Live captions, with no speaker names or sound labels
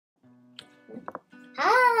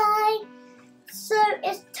Hi! So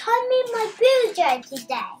it's time in my BuJo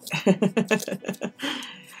today.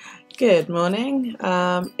 Good morning.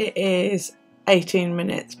 It is 18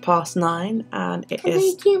 minutes past 9 and it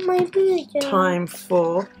is my BuJo? time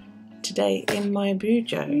for Today in My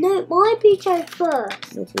BuJo. No, my BuJo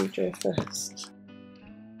first. Your BuJo first.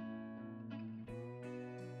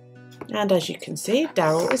 And as you can see,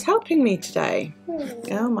 Daryl is helping me today.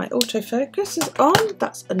 Now my autofocus is on.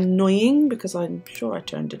 That's annoying because I'm sure I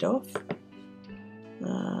turned it off.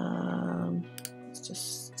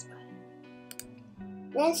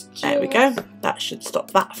 There we go. That should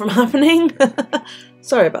stop that from happening.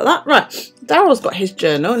 Sorry about that. Right, Daryl's got his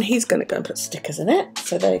journal and he's going to go and put stickers in it.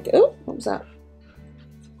 So there you go. Oh, what was that?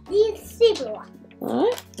 The silver one.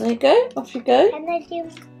 Alright, there you go. Off you go. Can I do...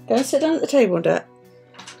 Go and sit down at the table and do it.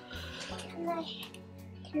 Can I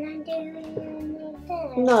do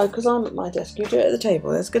it? No, because I'm at my desk. You do it at the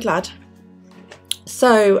table. There's a good lad.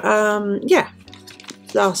 So, yeah.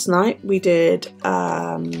 Last night we did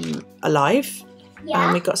a live. Yeah.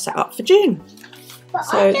 And we got set up for June. But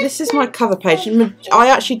So this is my cover page. I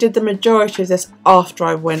actually did the majority of this after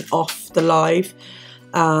I went off the live.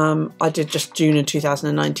 I did just June in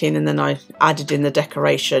 2019 and then I added in the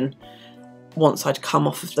decoration once I'd come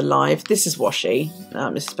off of the live. This is washi.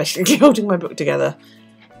 This is basically holding my book together.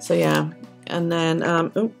 So yeah. And then,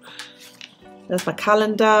 oh, there's my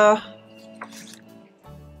calendar.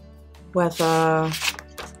 Weather.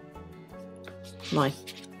 My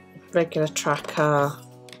regular tracker.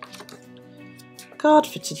 Card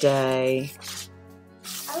for today.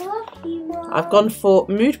 I love you, Mom. I've gone for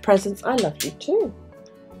mood presents. I love you too.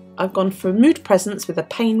 I've gone for mood presents with a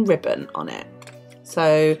pain ribbon on it.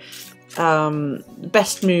 So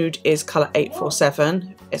best mood is colour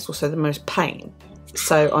 847. It's also the most pain.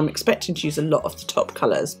 So I'm expecting to use a lot of the top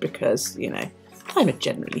colours because, you know, I'm a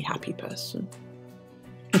generally happy person.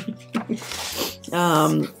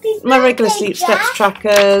 My regular sleep steps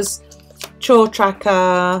trackers, chore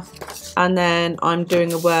tracker, and then I'm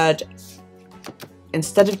doing a word,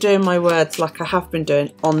 instead of doing my words like I have been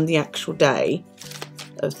doing on the actual day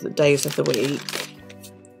of the days of the week,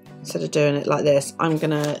 instead of doing it like this, I'm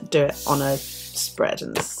gonna do it on a spread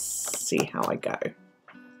and see how I go.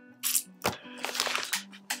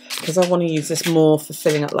 Because I want to use this more for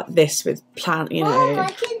filling up like this with you know. Mom,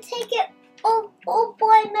 I can take it all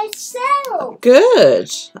by myself.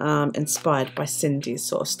 Good. Inspired by Cindy's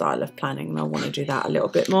sort of style of planning, and I want to do that a little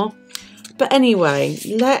bit more. But anyway,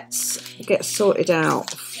 let's get sorted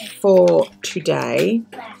out for today.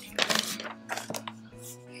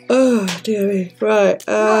 Oh dear me. Right.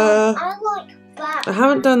 Mom, I like that. I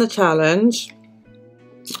haven't done the challenge.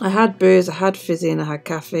 I had booze, I had fizzy, and I had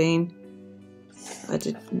caffeine.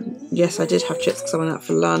 Yes, I did have chips because I went out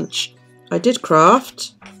for lunch. I did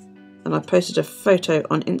craft, and I posted a photo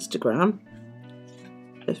on Instagram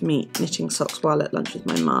of me knitting socks while at lunch with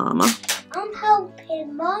my mama. I'm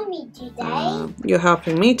helping Mommy today. You're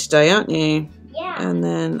helping me today, aren't you? Yeah. And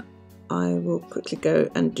then I will quickly go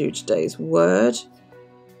and do today's word.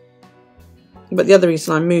 But the other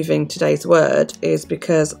reason I'm moving today's word is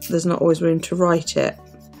because there's not always room to write it.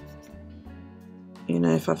 You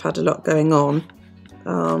know, if I've had a lot going on,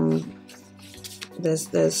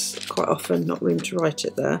 there's quite often not room to write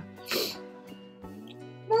it there.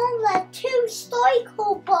 Mom, there are 2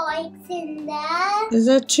 cycle bikes in there. Is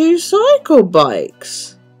there 2 cycle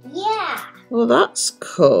bikes? Yeah. Well, that's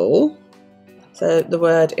cool. So the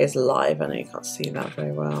word is live. I know you can't see that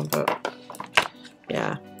very well, but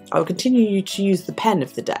yeah. I'll continue to use the pen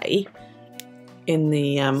of the day in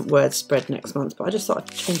the word spread next month, but I just thought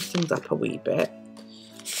I'd change things up a wee bit.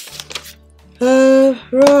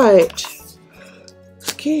 Right.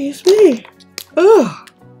 Excuse me. Oh,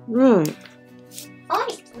 right. I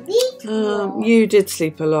sleep. You did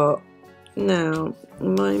sleep a lot. Now,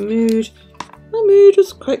 my mood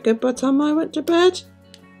was quite good by the time I went to bed.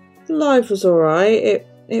 The live was alright.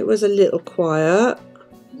 It was a little quiet.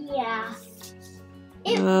 Yeah.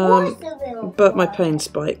 It was a little but my pain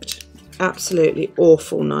spiked. Absolutely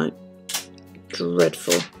awful night.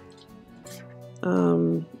 Dreadful.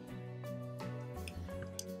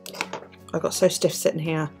 I got so stiff sitting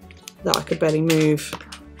here that I could barely move.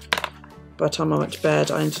 By the time I went to bed,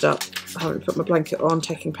 I ended up having to put my blanket on,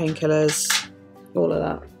 taking painkillers, all of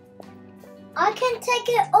that. I can take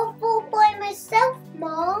it off all by myself,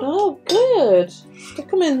 Mom. Oh, good. Stick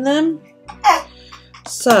them in then.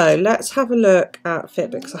 So let's have a look at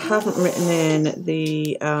Fitbit because I haven't written in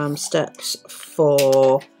the steps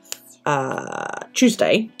for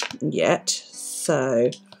Tuesday yet. So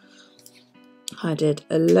I did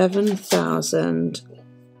 11,000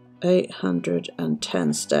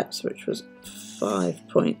 810 steps, which was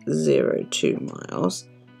 5.02 miles.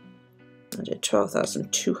 I did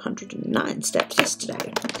 12,209 steps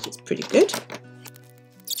yesterday. It's pretty good.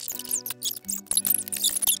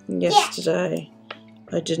 Yesterday,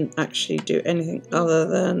 I didn't actually do anything other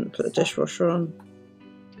than put the dishwasher on.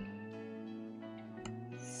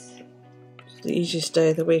 It's the easiest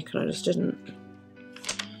day of the week, and I just didn't.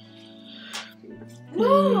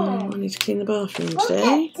 I need to clean the bathroom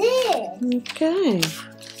today. Okay.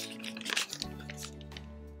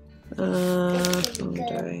 Long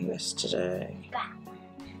day yesterday.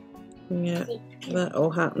 Yeah, that all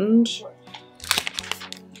happened.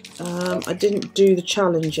 I didn't do the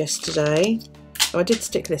challenge yesterday. Oh, I did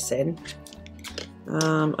stick this in.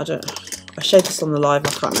 I showed this on the live. I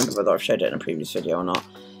can't remember whether I've showed it in a previous video or not.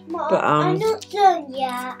 Mom, but I'm not done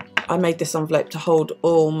yet. I made this envelope to hold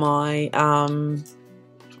all my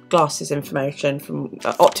glasses information from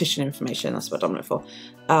optician information. That's what I'm looking for.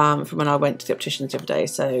 From when I went to the opticians the other day.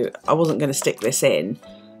 So I wasn't going to stick this in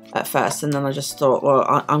at first, and then I just thought,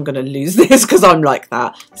 well, I'm going to lose this because I'm like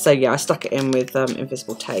that. So yeah, I stuck it in with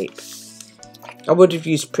invisible tape. I would have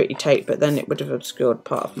used pretty tape, but then it would have obscured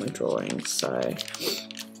part of my drawing. So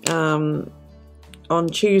on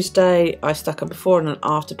Tuesday, I stuck a before and an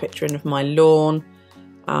after picture in of my lawn,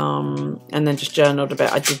 and then just journaled a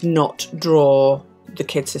bit. I did not draw the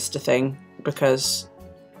kid sister thing because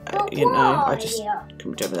you know, I just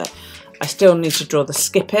couldn't do it with that. I still need to draw the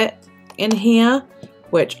skip it in here,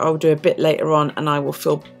 which I'll do a bit later on, and I will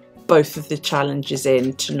fill both of the challenges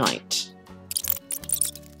in tonight.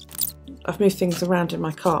 I've moved things around in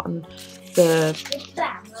my cart, and the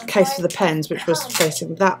case for the pens, which was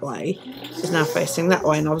facing that way, is now facing that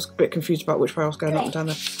way, and I was a bit confused about which way I was going up and down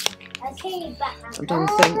the thing.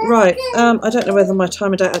 Right, I don't know whether my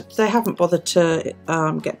time of day, they haven't bothered to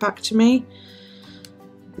get back to me,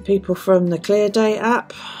 the people from the Clear Day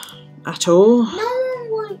app, at all.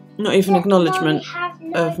 Not even acknowledgement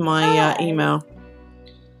of my email.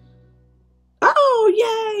 Oh,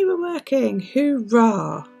 yay, we're working.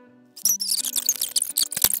 Hoorah.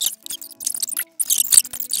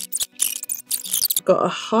 Got a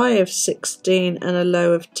high of 16 and a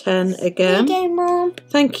low of 10 again. Okay, Mom.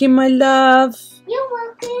 Thank you, my love. You're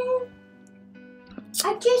welcome.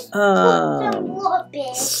 I just put some water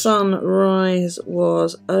bit. Sunrise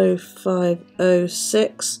was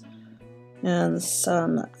 0506 and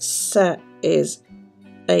sunset is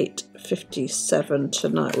 8:57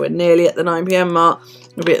 tonight. We're nearly at the 9 PM mark.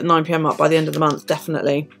 We'll be at the 9 PM mark by the end of the month,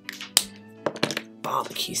 definitely.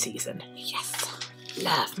 Barbecue season. Yes.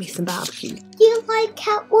 Love me some barbecue. Do you like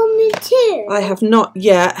Catwoman too? I have not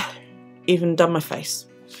yet even done my face.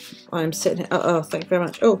 I'm sitting here. Oh, thank you very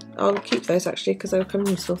much. Oh, I'll keep those actually because they'll come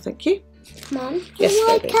useful. Thank you. Mum, do yes, you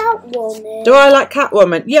like baby. Catwoman? Do I like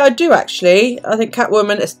Catwoman? Yeah, I do actually. I think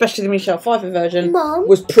Catwoman, especially the Michelle Pfeiffer version, Mum,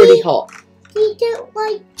 was pretty hot. You don't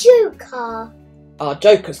like Joker. Oh,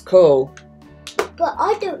 Joker's cool. But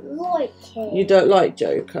I don't like him. You don't like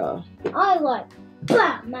Joker? I like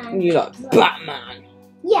Batman. You like Batman?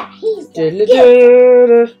 Yeah, he's the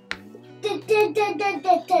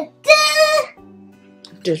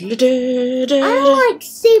I like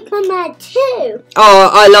Superman too. Oh,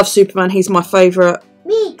 I love Superman. He's my favourite.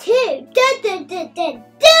 Me too.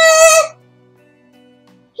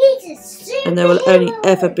 He's a superhero. And there will only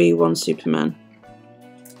ever be one Superman.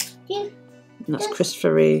 Yeah. And that's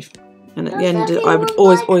Christopher Reeve. And at the end, I would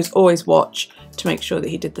always watch to make sure that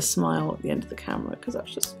he did the smile at the end of the camera, because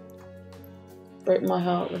that's just broke my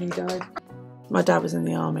heart when he died. My dad was in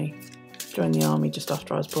the army, joined the army just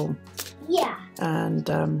after I was born. Yeah. And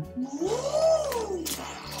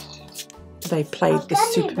they played the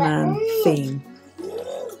Superman theme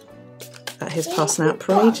at his passing out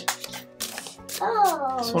parade.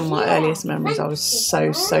 Oh, It's one of my earliest memories. I was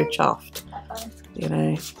so chuffed. You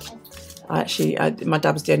know, my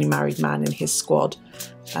dad was the only married man in his squad,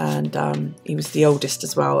 and he was the oldest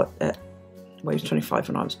as well. Well, he was 25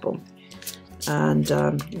 when I was born, and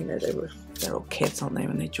you know, they're all kids, aren't they,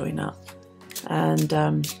 when they join up?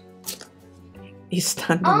 And he's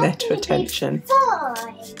standing there to attention,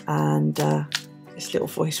 and this little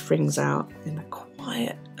voice rings out in the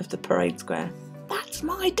quiet of the parade square. That's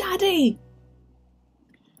my daddy.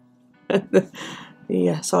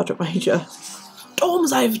 The sergeant major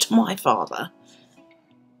storms over to my father.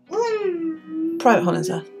 Private Holland,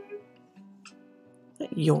 sir. Is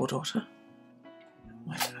that your daughter?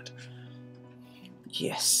 My dad.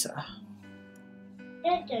 Yes, sir.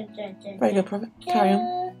 Very good, Private. Carry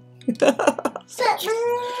on.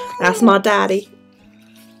 That's my daddy.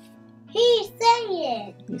 He's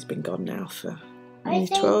saying. He's been gone now for I nearly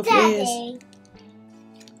say 12 daddy. years.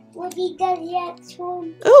 What he does next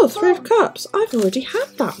one? Oh, Three of Cups. I've already had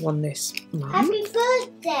that one this month. Happy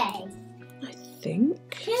birthday. I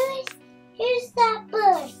think. Who's that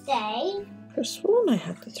birthday? I could have sworn I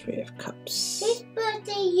had the Three of Cups. Whose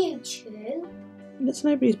birthday YouTube? It's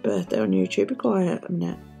nobody's birthday on YouTube. Be quiet a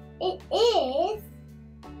minute. It is.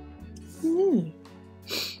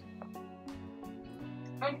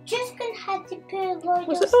 I'm just going to have to put a load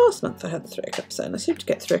Was of... it last month I had the Three of Cups then? I seem to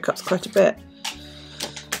get Three of Cups quite a bit.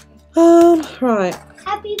 Right.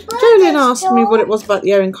 Happy birthday, Julian asked me what it Storm. was about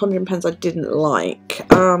the Erin Condren pens I didn't like.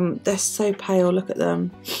 They're so pale, look at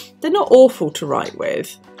them. They're not awful to write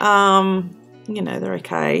with. You know, they're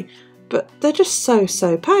okay. But they're just so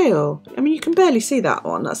pale. I mean, you can barely see that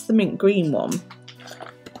one. That's the mint green one.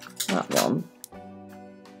 That one.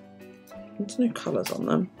 There's no colours on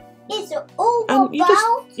them. It's all And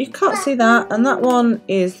you can't see that. And that one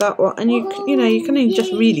is that one. And you know, you can only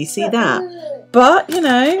just really see that. But, you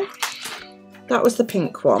know, that was the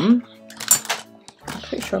pink one. I'm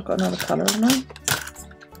pretty sure I've got another colour in there.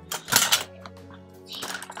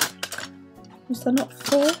 Was there not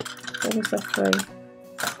 4? Or was there 3?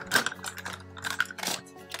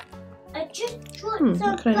 I just put I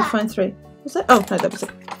some can only back. find 3. Was there? Oh, no, there was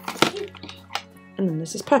it. And then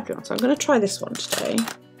there's this purple one. So I'm going to try this one today.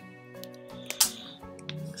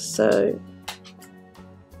 So,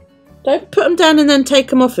 don't put them down and then take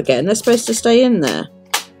them off again. They're supposed to stay in there.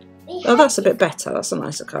 Oh, that's a bit better. That's a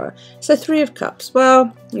nicer colour. So, Three of Cups.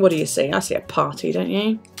 Well, what do you see? I see a party, don't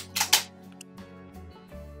you?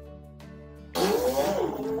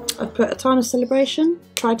 I've put a time of celebration.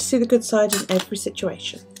 Try to see the good side in every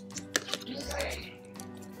situation.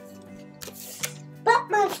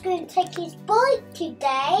 Batman's going to take his bike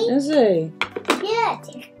today. Is he? Yeah,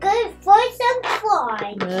 to go fight some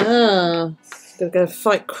crime. Ah, gonna go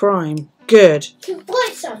fight crime. Good. To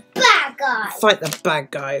fight some bad guys. Fight the bad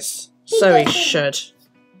guys. So he should.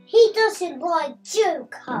 He doesn't like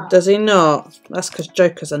Joker. Does he not? That's because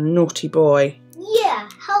Joker's a naughty boy. Yeah,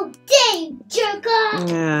 how dare you, Joker?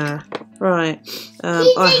 Yeah. Right.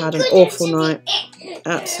 I had an awful night.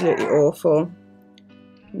 Absolutely awful.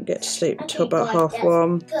 Didn't get to sleep until about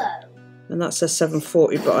 1:30. Go. And that says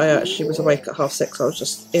 7:40, but I actually was awake at 6:30. I was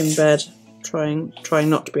just in bed, trying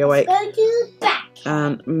not to be awake. Go to the back.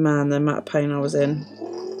 And man, the amount of pain I was in.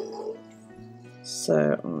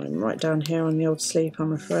 So I'm right down here on the old sleep,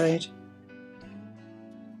 I'm afraid.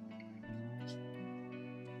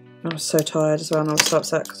 I was so tired as well, and I was so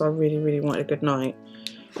upset because I really wanted a good night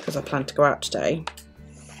because I planned to go out today.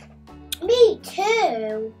 Me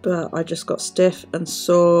too. But I just got stiff and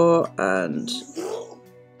sore, and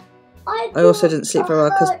I also didn't sleep very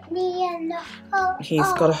well because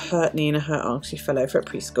he's got a hurt knee and a hurt arm because he fell over at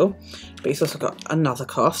preschool. But he's also got another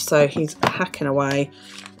cough, so he's hacking away.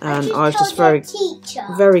 And I was just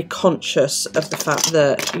very conscious of the fact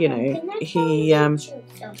that, you know, he...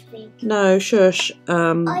 No, shush.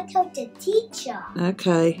 I told the teacher.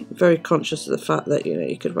 Okay, very conscious of the fact that, you know,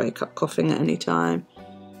 you could wake up coughing at any time.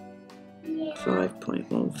 Yeah.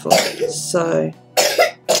 5.14. So,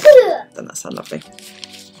 then that's unlovely.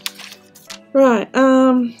 Right,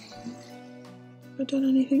 have I done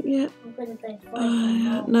anything yet? I'm gonna go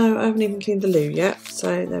fight No, I haven't even cleaned the loo yet,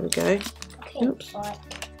 so there we go. Okay, Oops. fight.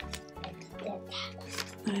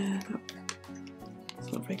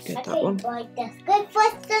 It's not very good, that one. Let's go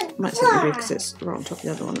fight the Might take the because it's right on top of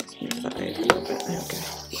the other one. Let's move that over a little bit. There we go.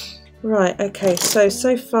 Right, okay,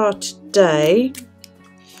 so far today,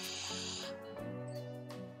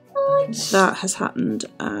 that has happened,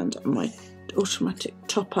 and my automatic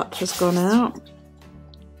top up has gone out.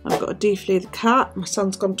 I've got to deflea the cat. My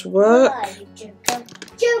son's gone to work.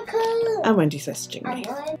 Joker. And Wendy's messaging me.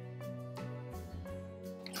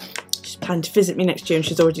 She's planning to visit me next year, and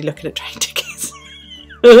she's already looking at train tickets.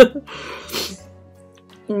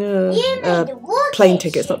 Plane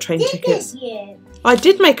tickets, not train tickets. I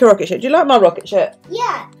did make a rocket ship. Do you like my rocket ship?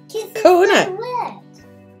 Yeah. Cool, isn't it?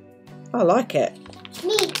 I like it.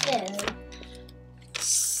 Me too.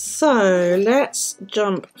 So let's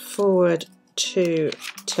jump forward to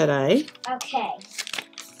today. Okay.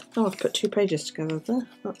 Oh, I've put 2 pages together there.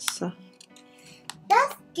 That's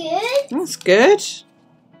good. That's good.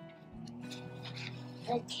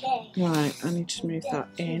 Okay. Right, I need to move that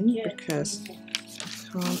in because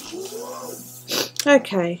I can't.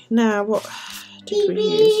 Okay, now what did we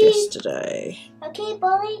use yesterday? Okay,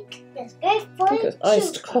 boy. Let's go for I think it was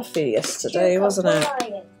iced coffee yesterday, wasn't it?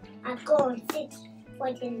 I'm going to sit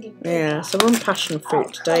in the Yeah, so we're on passion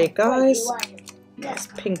fruit today, guys. That's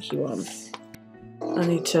pinky one. I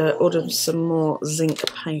need to order some more zinc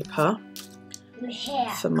paper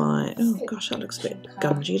for my... Oh gosh, that looks a bit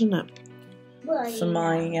gungy, doesn't it? for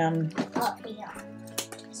my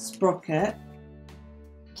sprocket.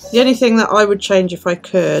 The only thing that I would change if I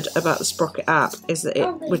could about the Sprocket app is that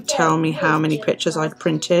it would tell me how many pictures I'd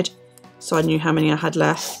printed, so I knew how many I had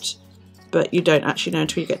left, but you don't actually know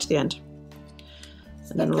until you get to the end.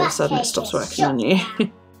 And then all of a sudden it stops working on you.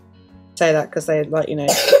 Say that because they, like, you know,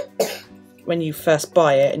 when you first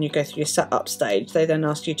buy it and you go through your setup stage, they then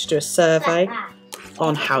ask you to do a survey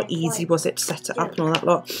on how easy was it to set it up and all that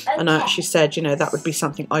lot. And I actually said, you know, that would be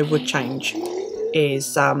something I would change,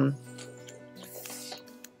 is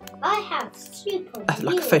I have super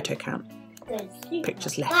like a photo count.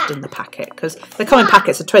 Pictures left in the packet, because they come in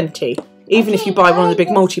packets of 20. Even if you buy one of the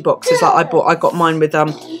big multi boxes, like I got mine with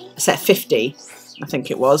a set of 50, I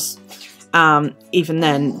think it was. Even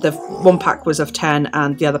then, the one pack was of 10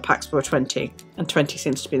 and the other packs were 20, and 20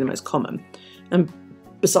 seems to be the most common. And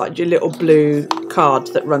beside your little blue card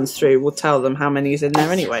that runs through will tell them how many is in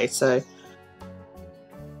there anyway. So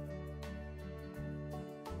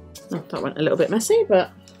that went a little bit messy,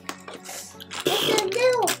 but a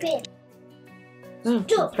little bit. oh,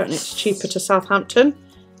 apparently it's cheaper to Southampton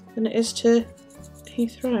than it is to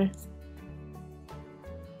Heathrow.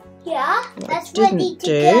 Yeah, What that's I ready to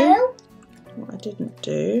go. What I didn't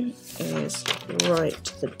do is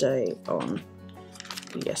write the day on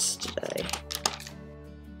yesterday.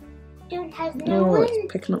 Don't have no Oh, one.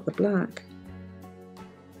 it's picking up the black.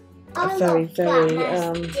 I very, love very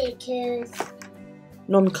Batman stickers.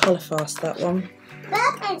 Non-colour fast, that one.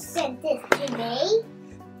 Batman sent this to me.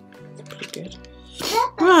 Pretty good.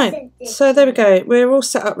 Batman Right, sent this so there we to me. go. We're all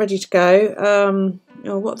set up, ready to go.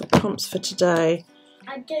 Oh, what are the prompts for today?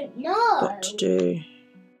 I don't know. What to do?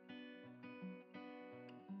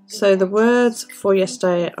 So the words for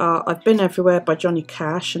yesterday are I've Been Everywhere by Johnny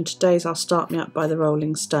Cash, and today's I'll Start Me Up by the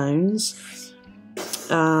Rolling Stones.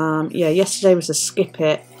 Yeah, yesterday was a Skip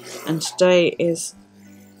It, and today is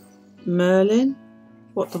Merlin.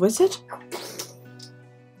 What, the Wizard?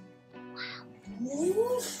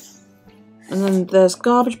 And then there's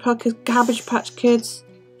Garbage Patch Kids.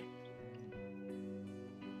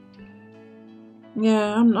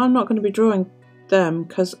 Yeah, I'm not going to be drawing them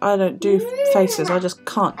because I don't do faces. I just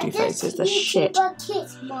can't do faces. They're shit.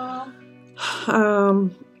 Kids, Mom.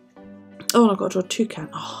 Oh, and I've got to draw toucan.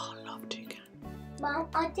 Oh, I love toucan. Mom,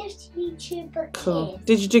 I just YouTuber Cool. kiss.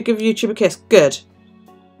 Did you give YouTube a kiss? Good.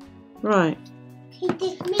 Right. He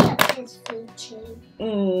did me a kiss for YouTube.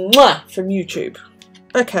 Mwah! From YouTube.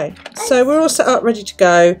 Okay, so we're all set up, ready to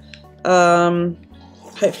go.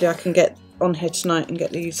 Hopefully I can get on here tonight and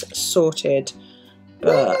get these sorted.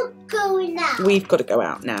 We're But not going out. we've got to go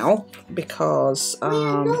out now because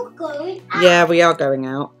We're not going out. yeah, we are going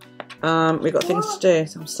out. We've got things to do,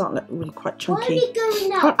 so I'm starting to look really quite Why are chunky. we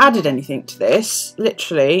going I out? haven't added anything to this,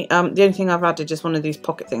 literally. The only thing I've added is one of these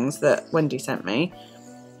pocket things that Wendy sent me,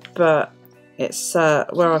 but it's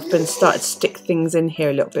where I've been started to stick things in here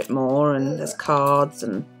a little bit more, and there's cards,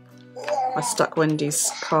 and I stuck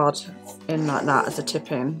Wendy's card in like that as a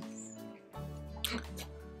tip in.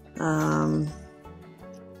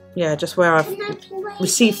 Yeah, just where I've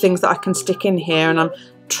received things that I can stick in here, and I'm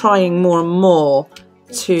trying more and more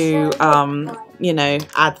to you know,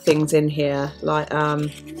 add things in here, like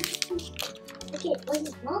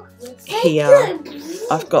here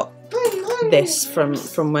I've got this from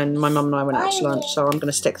when my mum and I went out to lunch, so I'm going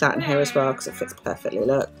to stick that in here as well because it fits perfectly,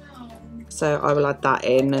 look. So I will add that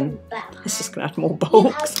in, and it's just going to add more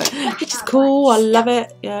bulks, which is cool. I love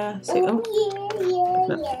it. Yeah, see, oh,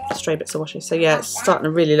 look, stray bits of washi. So yeah, it's starting to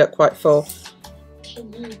really look quite full.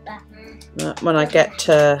 When I get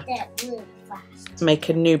to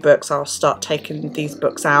making new books, I'll start taking these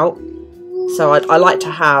books out. So I like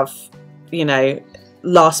to have, you know,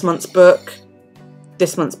 last month's book,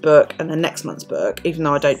 this month's book, and then next month's book, even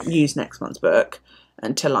though I don't use next month's book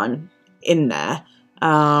until I'm in there.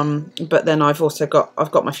 But then I've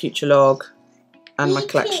got my future log and my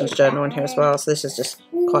collections journal in here as well. So this is just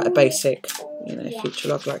quite a basic, you know, future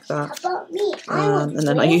log like that. And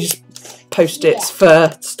then I use post-its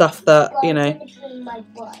for stuff that, you know,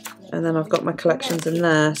 and then I've got my collections in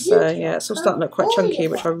there. So yeah, it's all starting to look quite chunky,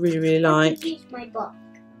 which I really, really like.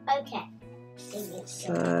 Okay.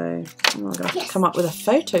 So I'm going to have to come up with a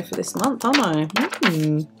photo for this month, aren't I?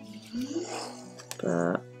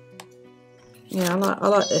 But yeah, I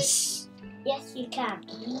like this. Yes, you can.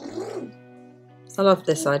 I love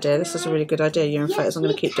this idea. This is a really good idea. You're in photos. I'm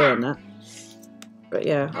going to keep doing that. But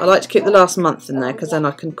yeah, I like to keep the last month in there because then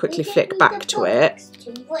I can quickly flick back to it.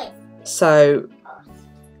 So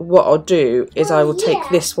what I'll do is I will take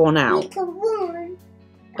this one out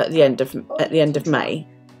at the end of May,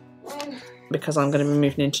 because I'm going to be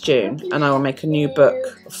moving into June, and I will make a new book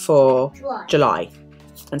for July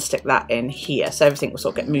and stick that in here, so everything will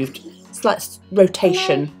sort of get moved. It's like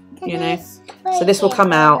rotation, you know. So this will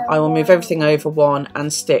come out, I will move everything over one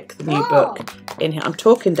and stick the new book in here. I'm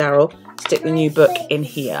talking, Daryl. Stick the new book in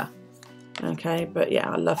here. Okay, but yeah,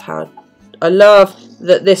 I love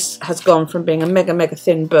that this has gone from being a mega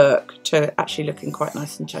thin book to actually looking quite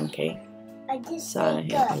nice and chunky. So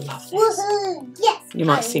yeah, I love this. Yes, you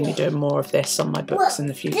might see me doing more of this on my books in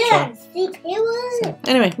the future. So,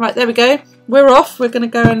 anyway, right, there we go. We're off. We're going to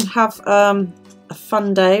go and have a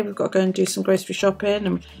fun day. We've got to go and do some grocery shopping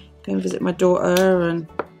and go and visit my daughter and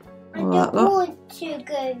all that lot. I don't want to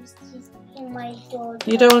go see my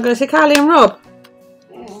daughter. You don't want to go see Callie and Rob?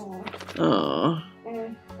 No. Oh,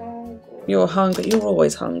 I'm hungry. you're hungry. You're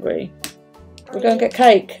always hungry. We're going to get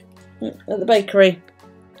cake at the bakery.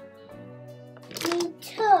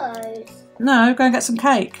 Toast. No, go and get some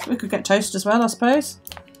cake. We could get toast as well, I suppose.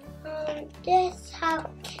 Let's have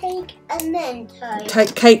cake and then toast.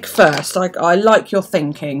 Take cake first. I like your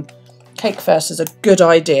thinking. Cake first is a good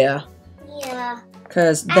idea. Yeah.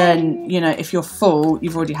 Because then, you know, if you're full,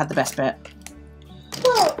 you've already had the best bit.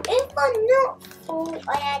 Well, if I'm not full,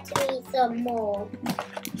 I have to eat some more.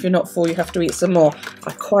 If you're not full, you have to eat some more.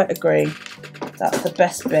 I quite agree. That's the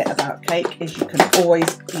best bit about cake, is you can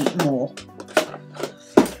always eat more.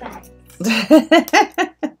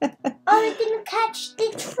 Are we going to catch the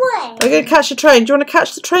train? We're going to catch the train. Do you want to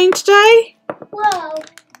catch the train today? Well,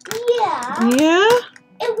 yeah. Yeah?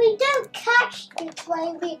 If we don't catch the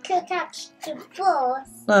train, we could catch the bus.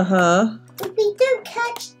 Uh-huh. If we don't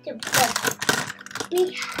catch the bus,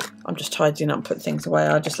 I'm just tidying up and putting things away.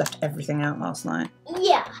 I just left everything out last night.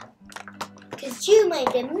 yeah. Because you made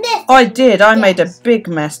a mess. I did. I made a big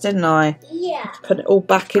mess, didn't I? Yeah. Put it all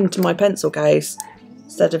back into my pencil case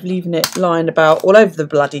instead of leaving it lying about all over the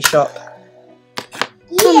bloody shop.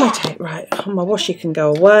 Yeah. Right, my washi can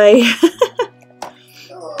go away.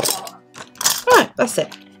 Right, that's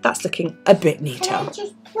it. That's looking a bit Can neater. I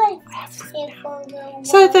just play it for the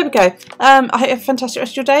So there we go. I hope you have a fantastic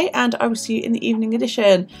rest of your day, and I will see you in the evening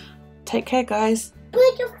edition. Take care, guys.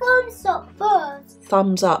 Put your thumbs up first.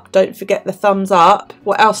 Thumbs up. Don't forget the thumbs up.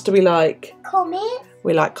 What else do we like? Comment.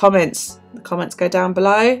 We like comments. The comments go down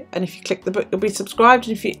below, and if you click the book, you'll be subscribed.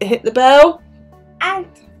 And if you hit the bell, And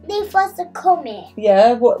leave us a comment.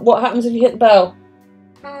 yeah. What happens if you hit the bell?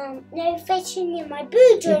 Notification in my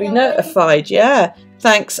BuJo. You'll be notified. Yeah.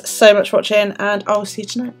 Thanks so much for watching, and I will see you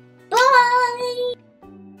tonight. Bye.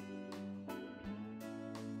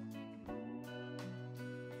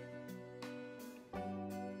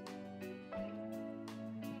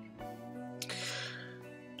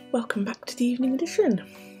 Welcome back to the evening edition.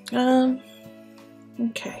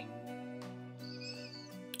 Okay.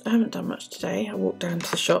 I haven't done much today. I walked down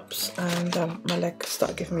to the shops and my leg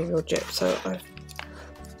started giving me real jip, so I've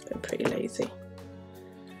been pretty lazy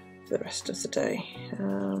for the rest of the day.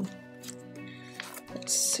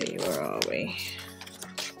 Let's see, where are we?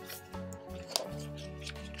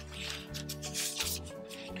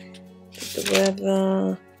 Did the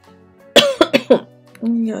weather.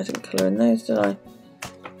 Yeah, I didn't colour in those, did I?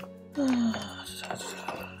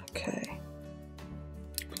 Okay.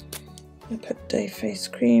 I put day face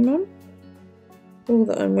cream on. All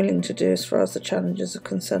that I'm willing to do as far as the challenges are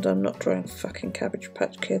concerned. I'm not drawing fucking Cabbage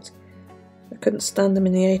Patch Kids. I couldn't stand them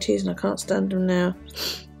in the 80s and I can't stand them now.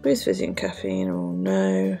 Boost Fizzy and caffeine, oh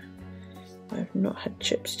no. I've not had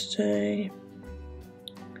chips today.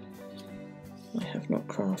 I have not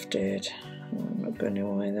crafted. I'm not going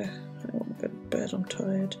to either. I want to go to bed, I'm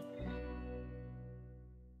tired.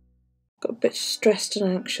 Got a bit stressed and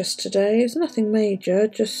anxious today. It's nothing major,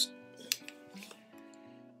 just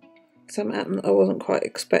something happened that I wasn't quite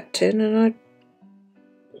expecting, and I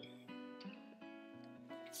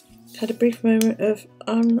had a brief moment of,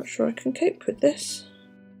 I'm not sure I can cope with this.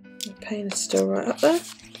 The pain is still right up there,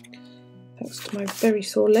 thanks to my very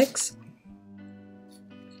sore legs.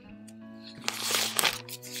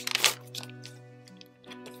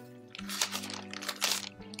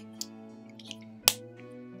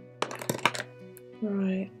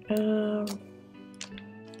 Right,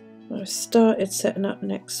 I've started setting up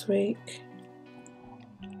next week,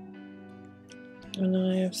 and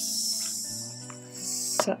I have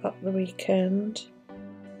set up the weekend.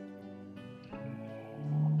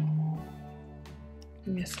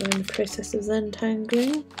 Yes, I'm in the process of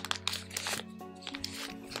untangling.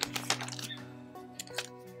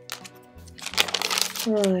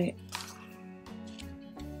 Right,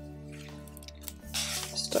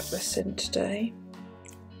 stuck this in today.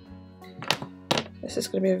 This is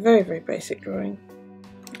going to be a very, very basic drawing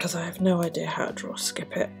because I have no idea how to draw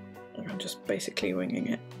Skip It. I'm just basically winging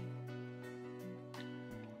it.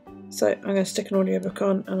 So I'm going to stick an audiobook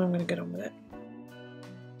on and I'm going to get on with it.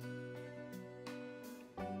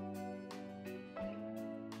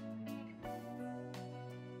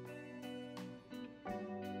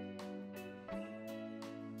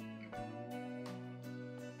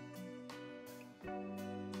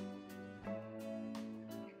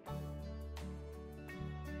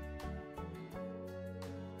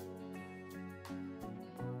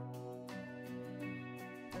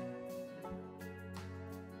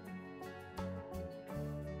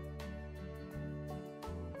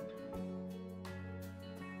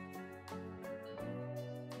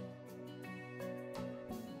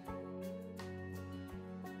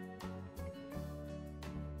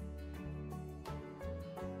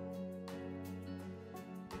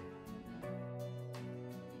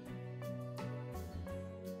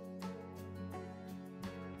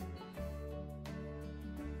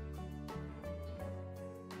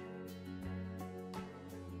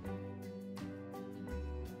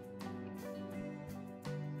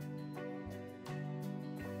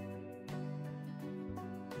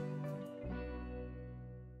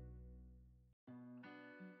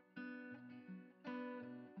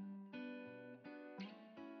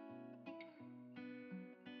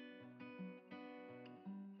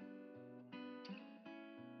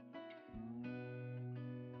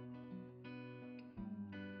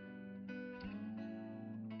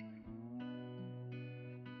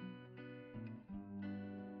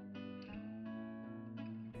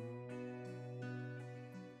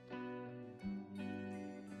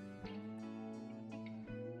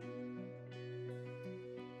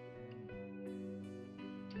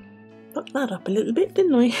 Fucked that up a little bit,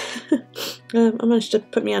 didn't I? I managed to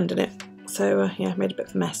put my hand in it, so yeah, made a bit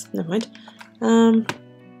of a mess. Never mind. So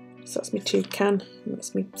that's my toucan.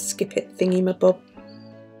 That's me skip it thingy my bob.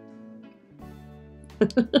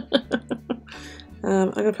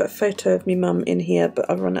 I'm going to put a photo of my mum in here,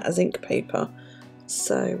 but I've run out of ink paper,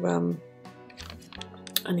 so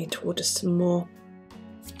I need to order some more.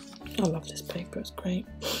 I love this paper, it's great.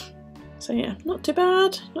 So yeah, not too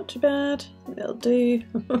bad, not too bad. It'll do.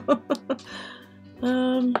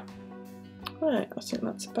 Right, I think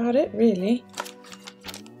that's about it, really.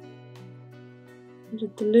 I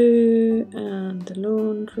did the loo and the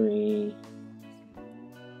laundry.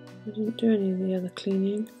 I didn't do any of the other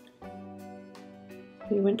cleaning.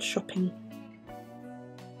 We went shopping.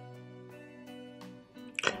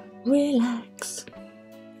 Relax.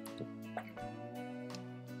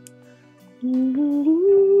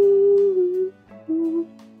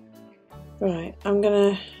 Right, I'm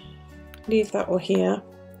gonna leave that all here,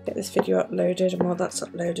 get this video uploaded, and while that's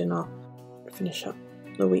uploading I'll finish up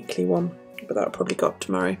the weekly one, but that'll probably go up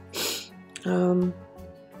tomorrow.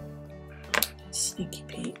 Sneaky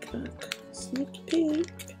peek, look, sneaky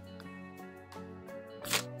peek.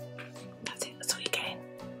 That's it, that's all you're getting.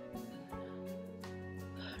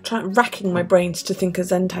 Racking my brains to think of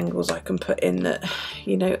Zentangles I can put in that,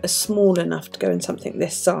 you know, are small enough to go in something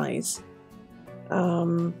this size.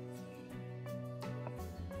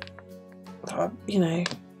 You know,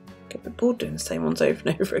 get a bit bored doing the same ones over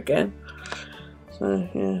and over again. So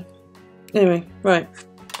yeah. Anyway, right.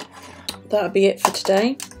 That'll be it for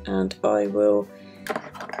today, and I will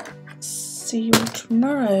see you all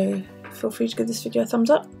tomorrow. Feel free to give this video a thumbs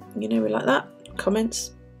up. You know we like that.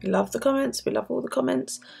 Comments. We love the comments. We love all the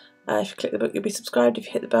comments. If you click the book, you'll be subscribed. If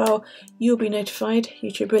you hit the bell, you'll be notified,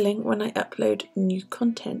 YouTube willing, when I upload new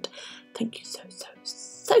content. Thank you so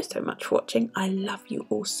much for watching. I love you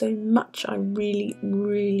all so much. I really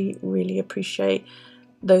appreciate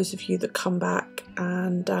those of you that come back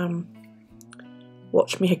and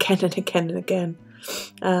watch me again and again and again.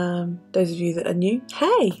 Those of you that are new,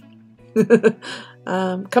 hey,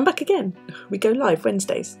 come back again. We go live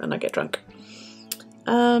Wednesdays and I get drunk.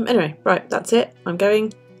 Anyway, right, that's it. I'm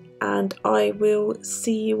going, and I will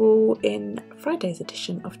see you all in Friday's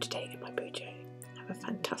edition of Today in My BuJo. Have a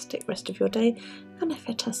fantastic rest of your day and a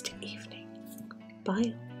fantastic evening.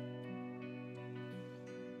 Bye.